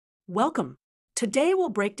Welcome. Today we'll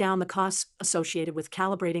break down the costs associated with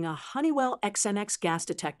calibrating a Honeywell XNX gas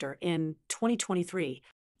detector in 2023.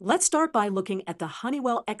 Let's start by looking at the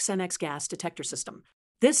Honeywell XNX gas detector system.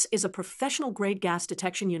 This is a professional-grade gas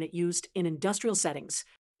detection unit used in industrial settings.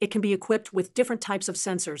 It can be equipped with different types of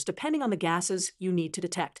sensors depending on the gases you need to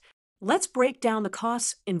detect. Let's break down the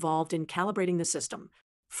costs involved in calibrating the system.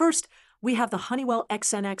 First, we have the Honeywell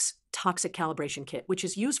XNX toxic calibration kit, which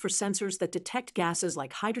is used for sensors that detect gases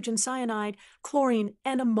like hydrogen cyanide, chlorine,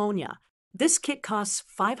 and ammonia. This kit costs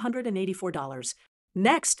 $584.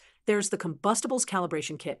 Next, there's the Combustibles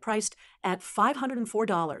calibration kit, priced at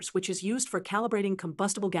 $504, which is used for calibrating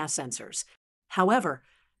combustible gas sensors. However,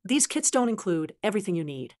 these kits don't include everything you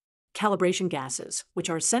need. Calibration gases, which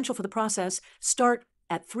are essential for the process, start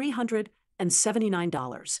at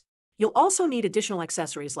 $379. You'll also need additional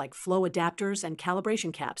accessories like flow adapters and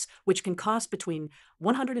calibration caps, which can cost between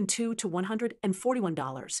 $102 to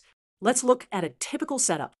 $141. Let's look at a typical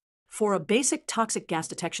setup. For a basic toxic gas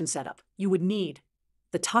detection setup, you would need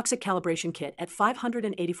the toxic calibration kit at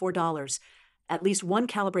 $584, at least one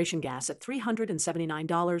calibration gas at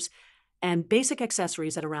 $379, and basic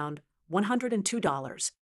accessories at around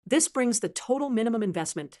 $102. This brings the total minimum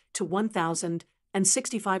investment to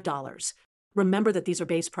 $1,065. Remember that these are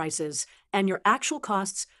base prices, and your actual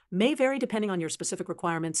costs may vary depending on your specific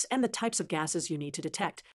requirements and the types of gases you need to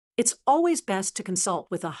detect. It's always best to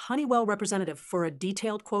consult with a Honeywell representative for a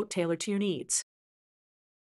detailed quote tailored to your needs.